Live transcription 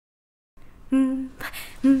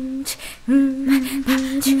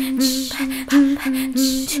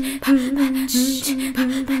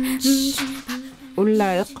Ulla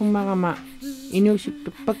eqqumagama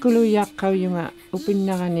inuusippakkuluyaqqaujunga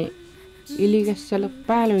upinnarani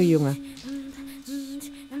iligassalerpaaluyunga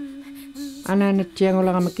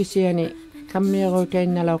anaanattiangulagama kisiani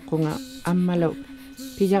kammiaruutainnalauqqunga ammalu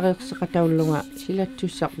pijareerseqataullunga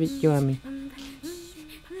silattussarvitjuami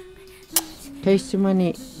taissumani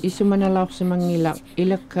isumanalaorsimangila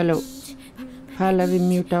ilakkalu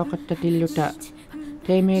paalavimmiutauqattatilluta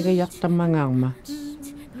taimeegayartammangaarma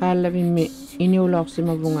paalavimmi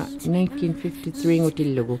iniulaorsimavunga 1953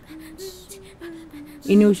 ngutillugu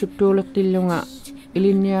inuusuptuulertillunga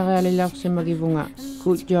ilinniarealilaorsimagivunga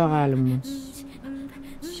kuutjuaraalummu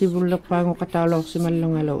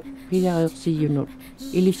sivullerpaanguqataaloorsimallungalu pijareersiyunut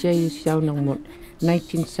ilisayissaunermut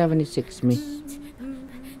 1976 mi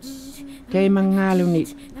taimangaaluni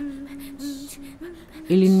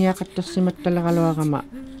ilinniaqattarsimattaleraluarama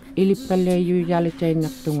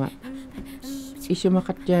ilippalleeyuujaalitainnertunga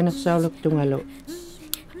isumaqattianersaulertungalu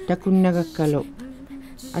takunnagakkalu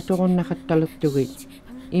atorunnaqattalertugit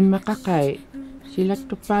immaqaqai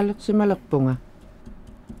silatturpaalersimalerpunga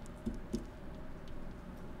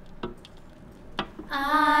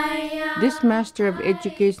This Master of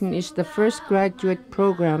Education is the first graduate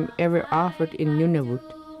program ever offered in Nunavut,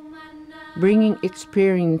 bringing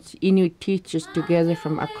experienced Inuit teachers together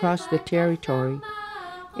from across the territory.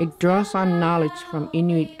 It draws on knowledge from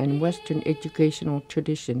Inuit and Western educational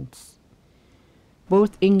traditions.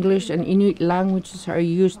 Both English and Inuit languages are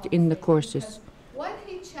used in the courses.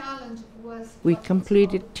 We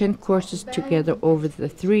completed 10 courses together over the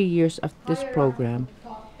 3 years of this program,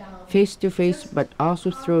 face-to-face but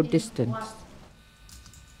also through distance.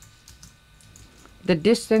 The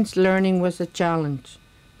distance learning was a challenge,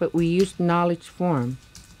 but we used Knowledge Forum,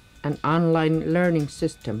 an online learning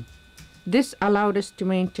system. This allowed us to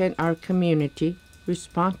maintain our community,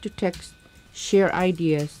 respond to text, share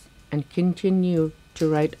ideas, and continue to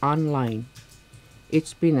write online.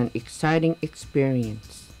 It's been an exciting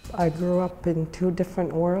experience. I grew up in 2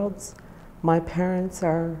 different worlds. My parents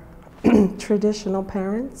are traditional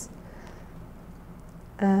parents,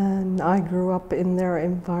 and I grew up in their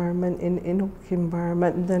environment, in Inuk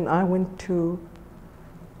environment, and then I went to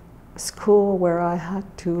school where I had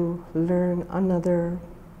to learn another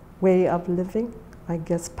way of living, I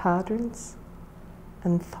guess patterns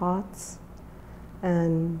and thoughts,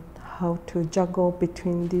 and how to juggle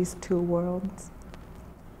between these 2 worlds.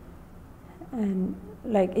 And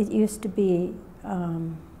like it used to be,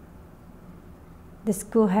 the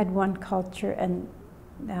school had one culture and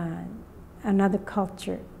another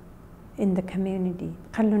culture in the community.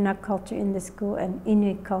 Qulliq culture in the school and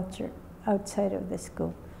Inuit culture outside of the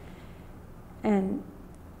school. And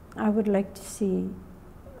I would like to see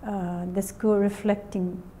the school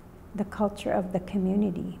reflecting the culture of the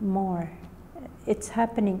community more. It's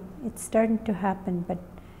happening, it's starting to happen, but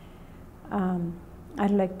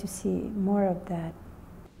I'd like to see more of that.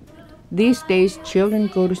 These days, children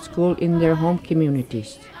go to school in their home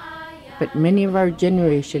communities, but many of our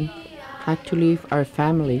generation had to leave our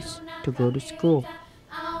families to go to school.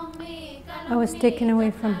 I was taken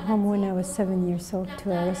away from home when I was 7 years old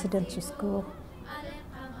to a residential school.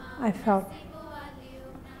 I felt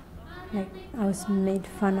like I was made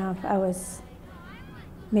fun of. I was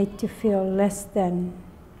made to feel less than,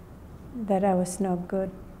 that I was no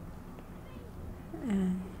good.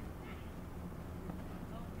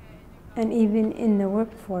 And even in the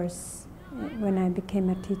workforce, when I became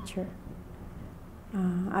a teacher,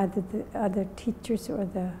 either the other teachers or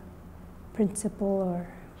the principal or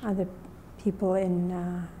other people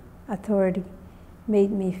in authority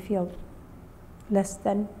made me feel less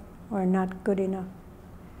than or not good enough.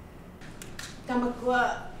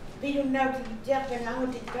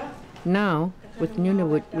 Now, with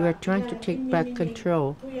Nunavut, we are trying to take back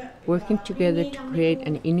control, working together to create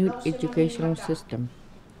an Inuit educational system.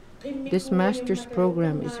 This master's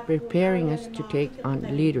program is preparing us to take on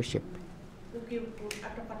leadership.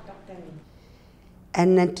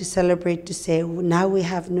 And then to celebrate, to say, now we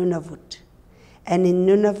have Nunavut. And in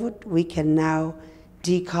Nunavut, we can now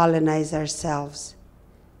decolonize ourselves.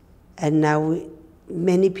 And now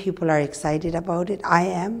many people are excited about it. I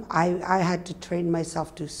am. I had to train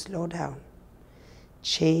myself to slow down.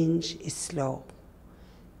 Change is slow.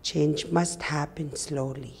 Change must happen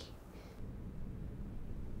slowly.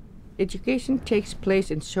 Education takes place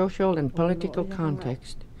in social and political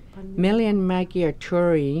context. Millie and Maggie are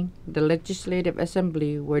touring the Legislative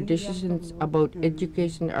Assembly where decisions about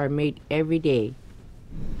education are made every day.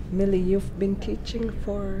 Millie, you've been teaching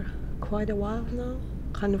for quite a while now?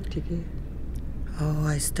 Qanuptiki. Oh,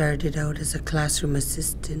 I started out as a classroom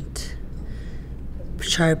assistant,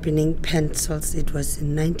 sharpening pencils. It was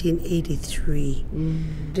in 1983.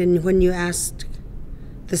 Then when you asked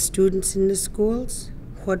the students in the schools,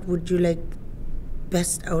 what would you like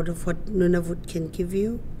best out of what Nunavut can give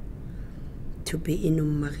you? To be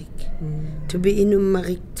inumarik. To be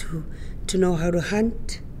inumarik, to know how to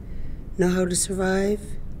hunt, know how to survive,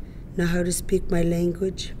 know how to speak my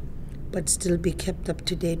language, but still be kept up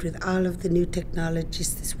to date with all of the new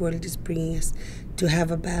technologies this world is bringing us, to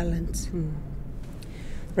have a balance.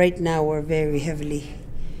 Right now we're very heavily,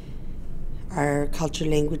 our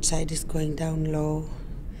cultural language side is going down low,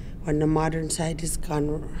 when the modern side has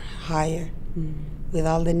gone higher with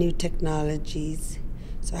all the new technologies.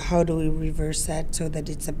 So how do we reverse that so that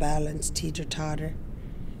it's a balance, teeter-totter,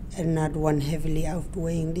 and not one heavily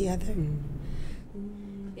outweighing the other?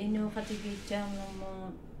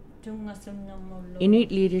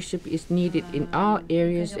 Inuit leadership is needed in all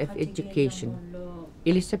areas of education.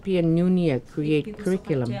 Ilisapi and Nunia create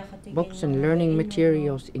curriculum, books and learning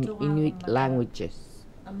materials in Inuit languages.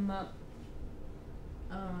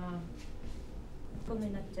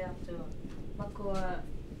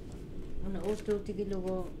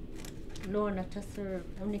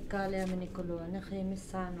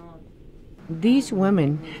 These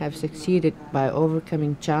women have succeeded by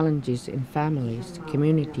overcoming challenges in families,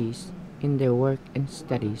 communities, in their work and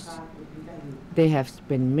studies. They have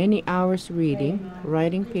spent many hours reading,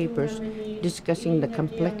 writing papers, discussing the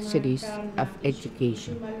complexities of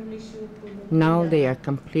education. Now they are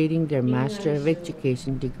completing their Master of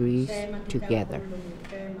Education degrees together.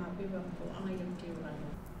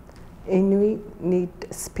 Inuit need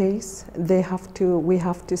space. We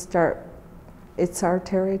have to start, it's our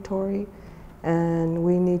territory, and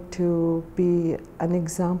we need to be an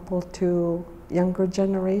example to younger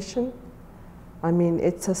generation. I mean,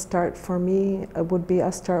 it's a start for me. It would be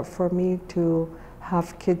a start for me to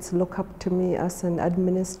have kids look up to me as an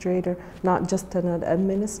administrator, not just an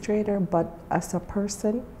administrator, but as a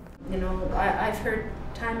person. You know, I've heard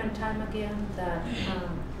time and time again that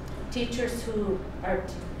teachers who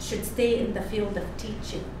should stay in the field of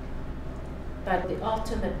teaching. But the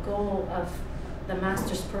ultimate goal of the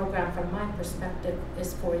master's program, from my perspective,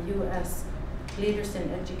 is for you as leaders in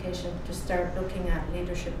education to start looking at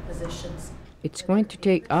leadership positions. It's going to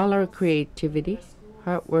take all our creativity,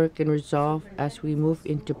 hard work, and resolve as we move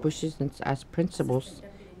into positions as principals,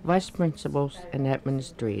 vice principals, and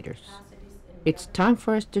administrators. It's time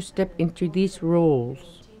for us to step into these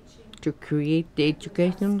roles to create the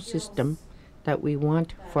educational system that we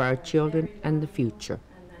want for our children and the future.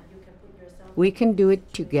 We can do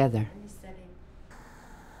it together.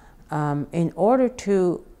 In order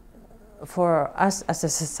for us as a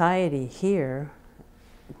society here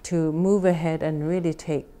to move ahead and really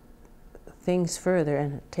take things further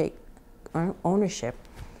and take ownership,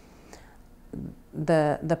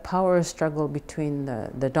 the power struggle between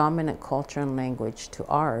the dominant culture and language to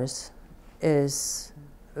ours is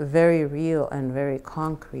very real and very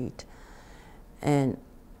concrete. And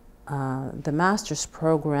the master's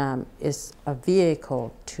program is a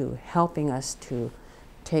vehicle to helping us to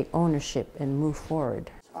take ownership and move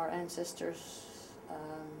forward. Our ancestors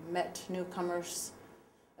met newcomers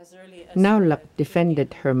as early as... Qulliq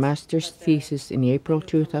defended her master's thesis in April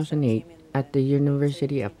 2008 at the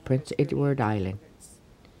University of Prince Edward Island.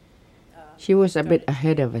 She was a bit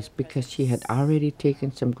ahead of us because she had already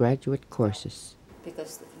taken some graduate courses.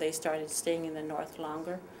 Because they started staying in the north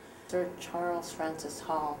longer. Sir Charles Francis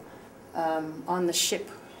Hall, on the ship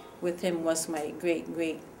with him was my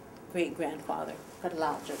great-great-great-grandfather,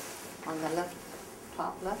 Qulliq, on the left,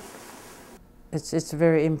 top left. It's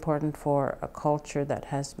very important for a culture that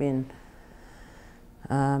has been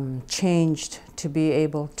changed to be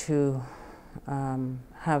able to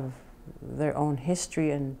have their own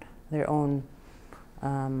history and their own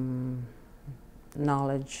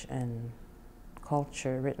knowledge and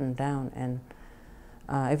culture written down. And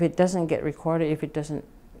if it doesn't get recorded, if it doesn't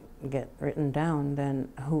get written down, then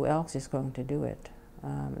who else is going to do it?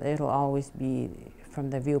 It'll always be from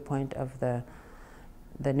the viewpoint of the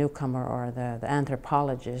newcomer or the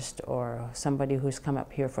anthropologist or somebody who's come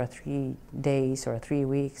up here for 3 days or 3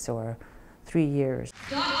 weeks or 3 years.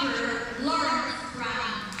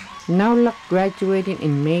 Qulliq graduated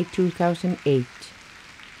in May 2008.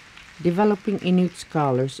 Developing Inuit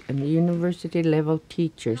scholars and university-level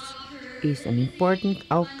teachers is an important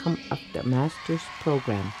outcome of the master's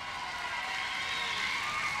program.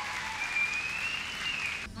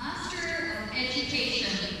 Master of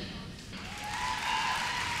Education.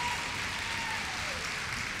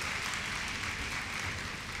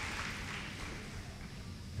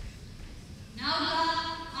 Now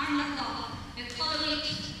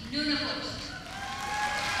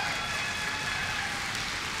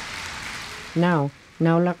Now,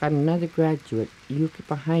 Naulak and another graduate, Yuki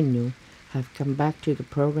Pahainu, have come back to the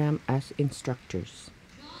program as instructors.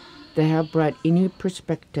 They have brought Inuit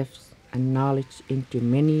perspectives and knowledge into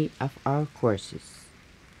many of our courses.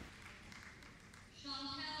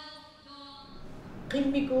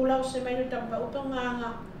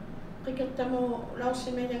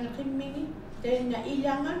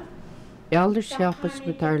 Elders help us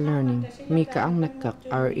with our learning. Mika Angnakak,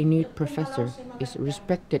 our Inuit professor, is a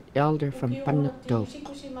respected elder from Panukdok.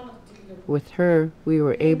 With her, we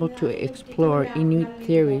were able to explore Inuit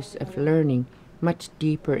theories of learning much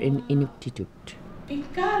deeper in Inuktitut.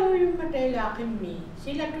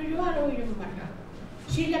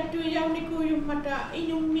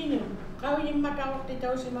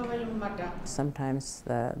 Sometimes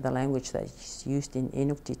the language that's used in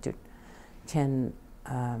Inuktitut can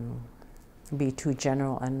be too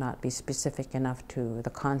general and not be specific enough to the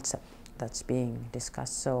concept that's being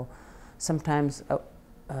discussed. So sometimes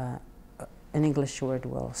an English word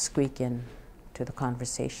will squeak in to the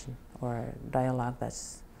conversation or dialogue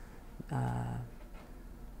that's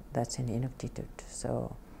in Inuktitut.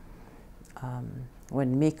 So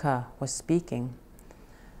when Mika was speaking,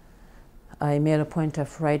 I made a point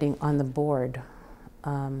of writing on the board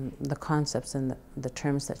the concepts and the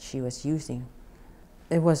terms that she was using.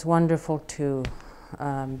 It was wonderful to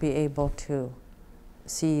be able to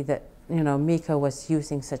see that, you know, Mika was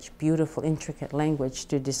using such beautiful, intricate language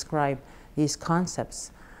to describe these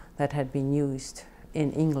concepts that had been used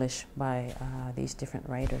in English by these different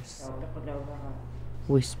writers.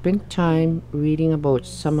 We spent time reading about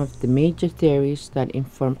some of the major theories that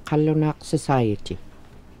inform Qulliq society.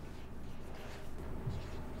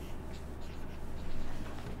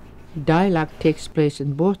 Dialogue takes place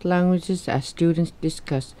in both languages as students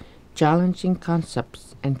discuss challenging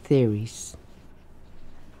concepts and theories.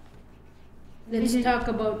 Let's talk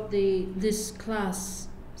about this class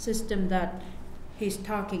system that he's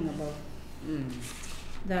talking about.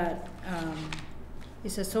 That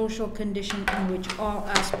is a social condition in which all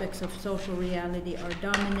aspects of social reality are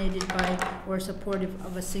dominated by or supportive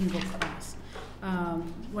of a single class.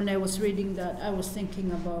 When I was reading that, I was thinking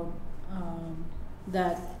about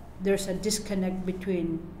that there's a disconnect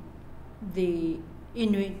between the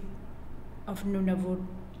Inuit of Nunavut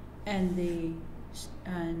and the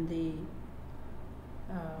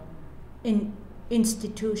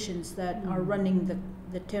institutions that are running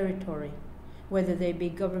the territory, whether they be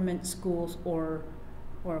government schools or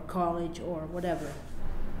college or whatever.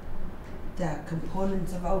 The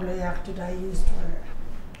components of Qulliq that I used were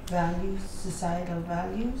values, societal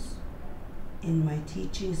values. In my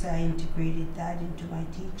teachings, I integrated that into my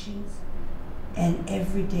teachings. And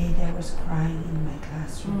every day there was crying in my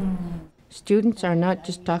classroom. Students are not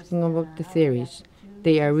just talking about the theories,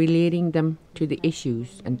 they are relating them to the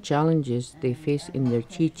issues and challenges they face in their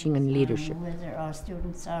teaching and leadership. Whether our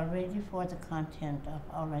students are ready for the content of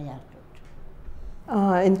Qulliq.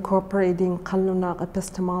 Incorporating Qulliq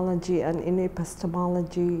epistemology and Inuit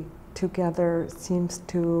epistemology together seems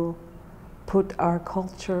to put our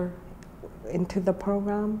culture into the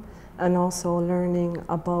program, and also learning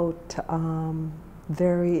about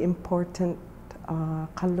very important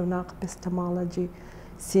Qulliq epistemology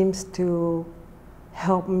seems to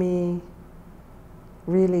help me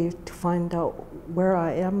really to find out where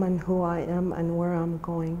I am and who I am and where I'm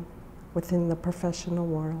going within the professional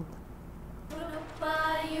world.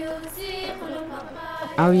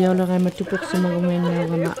 Auyawla kay matupok sa magumain na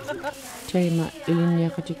gama. Chayma ilinya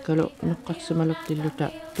katikalo nukak sa malok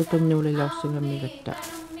tiluta tutum na ulalaw sa gamigatta.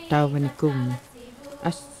 Tawa ni kumni.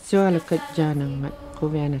 As suwala katjanang mat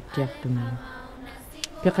kuwena tiyak tumayo.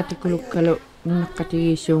 Pikatikulog kalo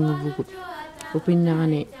nunakatigisyo ng bugut. Upin na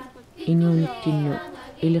kani inyong tino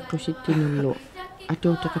ilikusit tinulo.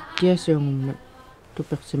 Ato takatiyas yung mat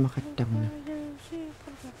tupak sa makatang na.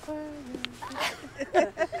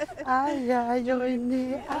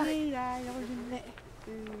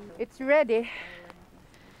 It's ready.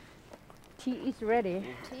 Tea is ready.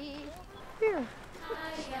 Tea. Here.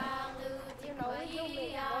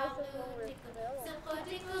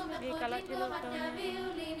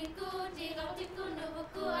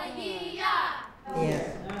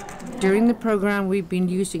 During the program, we've been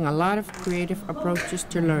using a lot of creative approaches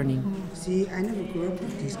to learning. See, I never grew up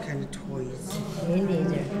with these kind of toys. Me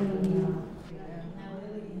neither.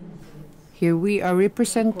 Here we are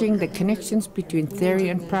representing the connections between theory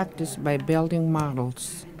and practice by building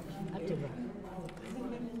models.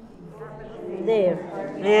 There.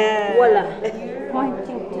 Yeah. Voila.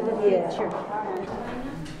 Pointing to the future.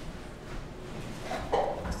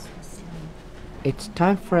 It's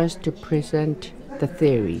time for us to present the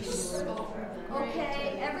theories.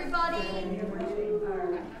 Okay, everybody,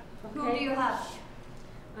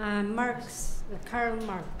 Marx, Karl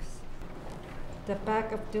Marx. The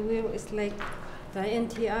back of the wheel is like the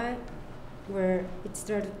NTI, where it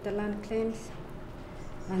started the land claims,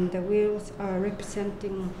 and the wheels are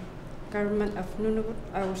representing government of Nunavut,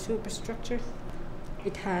 our superstructure.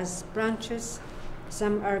 It has branches.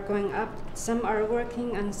 Some are going up, some are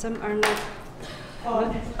working, and some are not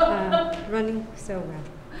running so well.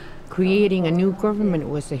 Creating a new government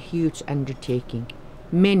was a huge undertaking.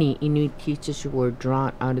 Many Inuit teachers were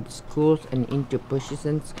drawn out of the schools and into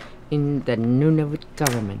positions in the Nunavut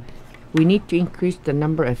government. We need to increase the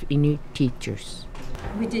number of Inuit teachers.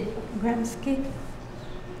 We did Gramsci,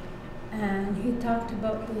 and he talked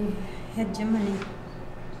about the hegemony,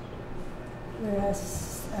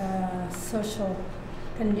 whereas social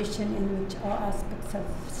condition in which all aspects of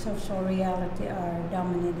social reality are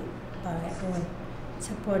dominated by or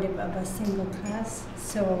supportive of a single class.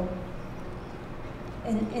 So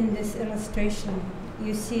in this illustration,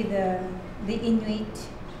 you see the Inuit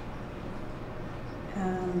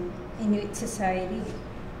Inuit society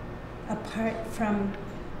apart from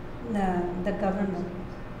the government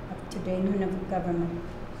of today, Nunavut government.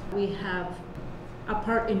 We have a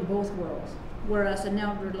part in both worlds, whereas an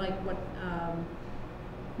elder, like what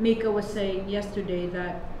Mika was saying yesterday,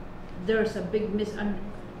 that there's a big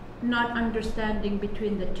not understanding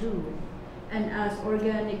between the two. And as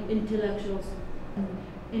organic intellectuals,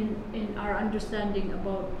 in our understanding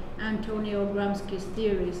about Antonio Gramsci's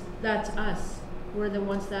theories, that's us. We're the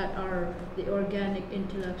ones that are the organic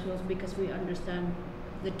intellectuals because we understand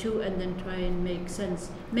the two and then try and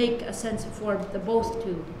make a sense for the both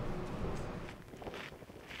two.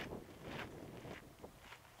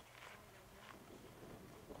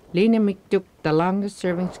 Lena McDuck, the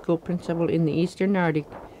longest-serving school principal in the Eastern Arctic,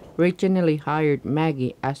 originally hired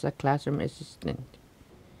Maggie as a classroom assistant.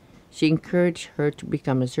 She encouraged her to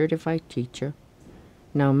become a certified teacher.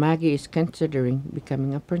 Now Maggie is considering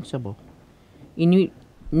becoming a principal. Inuit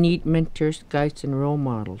need mentors, guides, and role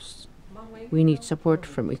models. We need support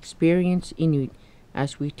from experienced Inuit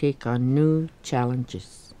as we take on new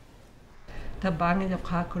challenges. Tabangi yo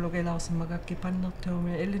kakulo gela os magakipan no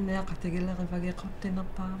tome elinea katigila rivagi kotina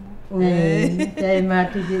pamo. Te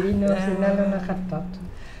mati di ino sinalo nakatot.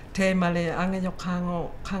 Te male ange yo kanga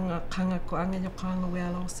ko ange yo kanga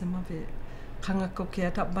wela os mave. Kanga ko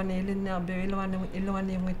kia tabani elinea be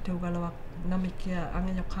ilwani ngitu galawak namikia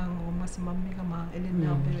ange yo kanga masimami kama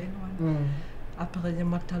elinea be ilwani. Apre je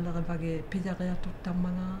matala rivagi pijarea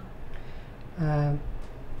tutamanga.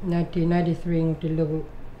 1993 ngutilugu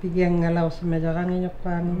pigiang ngalaw sa majarang yung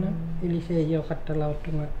pangina iliseyo katalaw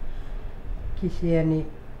tunga kisiani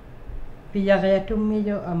piyakaya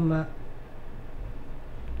tumiyo ama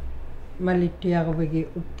malitia ko bagi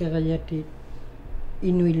utterayati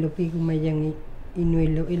inuilo pigu mayangi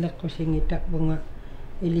inuilo ilako singita bunga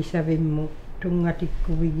ilisabim mo tunga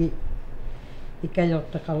tikku bigi ikayok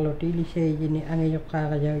takalot iliseyo ni angayok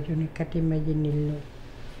karayaw yun katimayinilo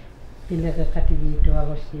pilaka katibito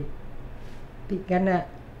ako si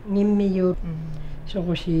pikana ngimmiyo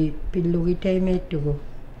soko si pilugi taime tugo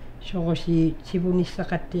soko si sibunisa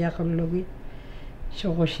katia kologi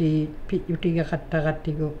soko si yutiga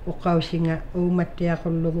katagatigo ukau singa umatia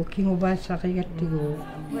kologo kingubasa kagatigo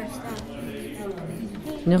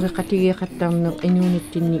Nakakatiga katang ng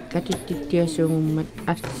inyunitini katititia sung mat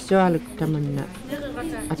aswaluk taman na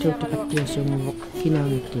ato takatia sung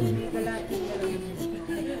kinangitini.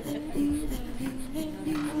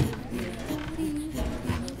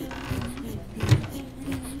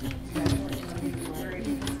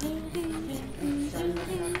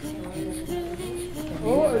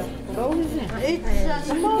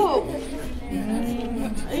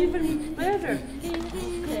 Even better.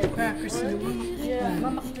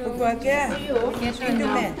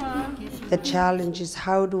 The challenge is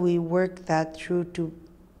how do we work that through to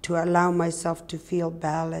allow myself to feel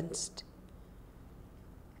balanced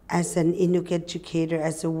as an Inuk educator,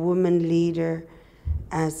 as a woman leader,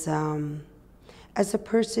 as a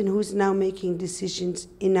person who's now making decisions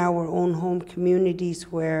in our own home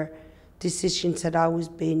communities where decisions had always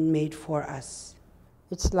been made for us.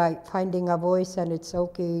 It's like finding a voice, and it's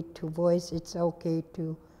okay to voice, it's okay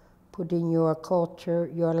to put in your culture,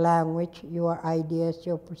 your language, your ideas,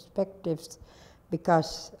 your perspectives,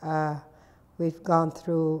 because we've gone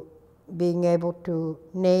through being able to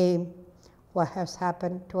name what has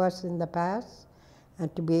happened to us in the past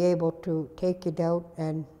and to be able to take it out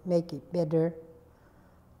and make it better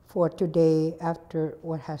for today after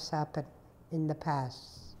what has happened in the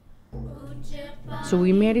past. So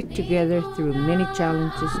we made it together through many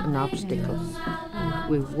challenges and obstacles.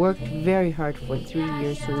 We've worked very hard for 3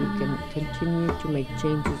 years so we can continue to make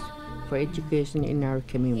changes for education in our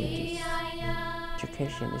communities.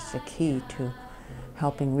 Education is the key to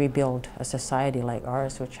helping rebuild a society like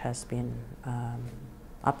ours, which has been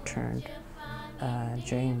upturned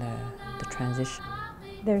during the transition.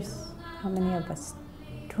 There's how many of us?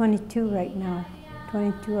 22 right now,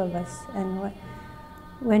 22 of us. And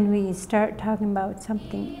when we start talking about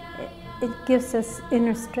something, it gives us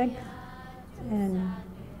inner strength, and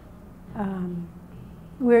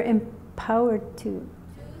we're empowered to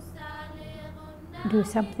do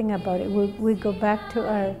something about it. We go back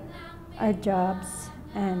to our jobs,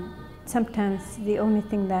 and sometimes the only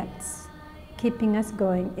thing that's keeping us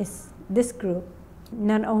going is this group.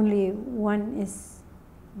 Not only one is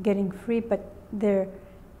getting free, but they're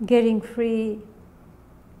getting free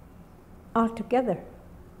altogether.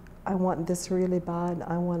 I want this really bad.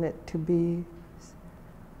 I want it to be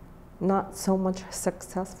not so much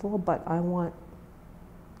successful, but I want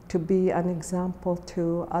to be an example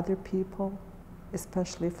to other people,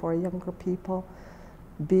 especially for younger people.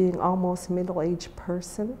 Being almost middle-aged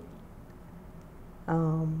person,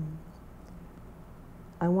 I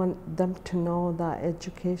want them to know that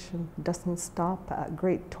education doesn't stop at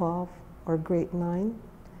grade 12 or grade 9,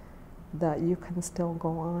 that you can still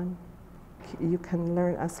go on. You can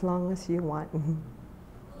learn as long as you want.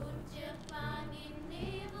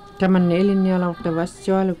 Taman elinnialauta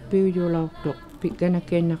vassialuk piujulautuk pikana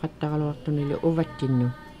kenna kattaqaluartunili uvattinnu.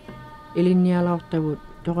 Elinnialautavut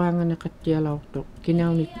toqaangana qattialautuk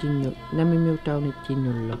kinaunittinnu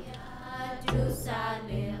namimiutaunittinnullu.